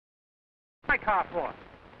My car for?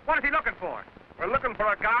 What is he looking for? We're looking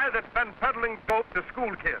for a guy that's been peddling dope to school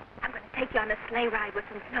kids. I'm going to take you on a sleigh ride with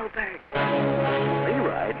some snowbirds. Sleigh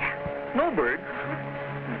ride? Snowbirds?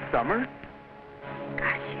 In summer?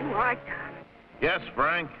 Gosh, you are tough. Yes,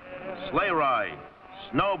 Frank. Sleigh ride.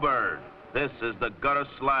 Snowbird. This is the gutter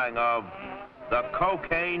slang of the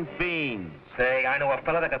cocaine fiends. Say, I know a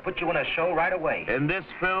fella that can put you in a show right away. In this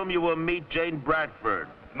film, you will meet Jane Bradford.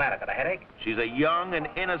 What's the matter, got a headache? She's a young and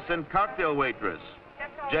innocent cocktail waitress.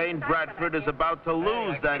 Jane Bradford is about to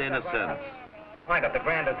lose that innocence. I got the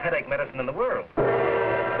grandest headache medicine in the world.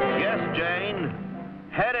 Yes, Jane.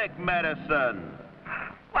 Headache medicine.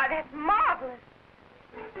 Why, that's marvelous.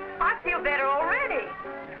 I feel better already.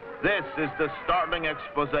 This is the startling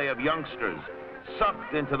expose of youngsters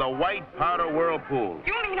sucked into the white powder whirlpool.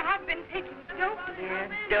 You mean I've been taking dope? Yeah,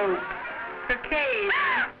 dope. Cocaine.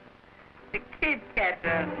 The kids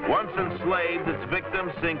catcher. Once enslaved, its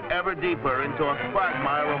victims sink ever deeper into a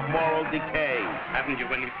quagmire of moral decay. Haven't you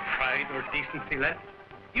any pride or decency left?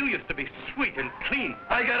 You used to be sweet and clean.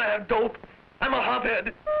 I gotta have dope. I'm a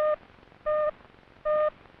hophead.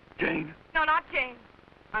 Jane. No, not Jane.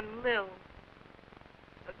 I'm Lil.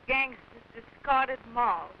 A gangster's discarded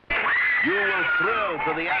moll. You will thrill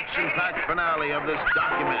to the action-packed finale of this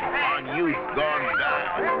document on Youth Gone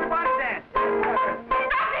Bad. Everybody dance.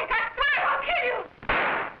 Stop it! I swear I'll kill you!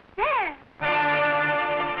 Dad!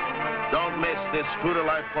 Don't miss this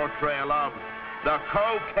true-to-life portrayal of the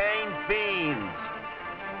Cocaine Fiends.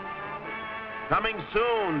 Coming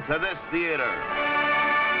soon to this theater.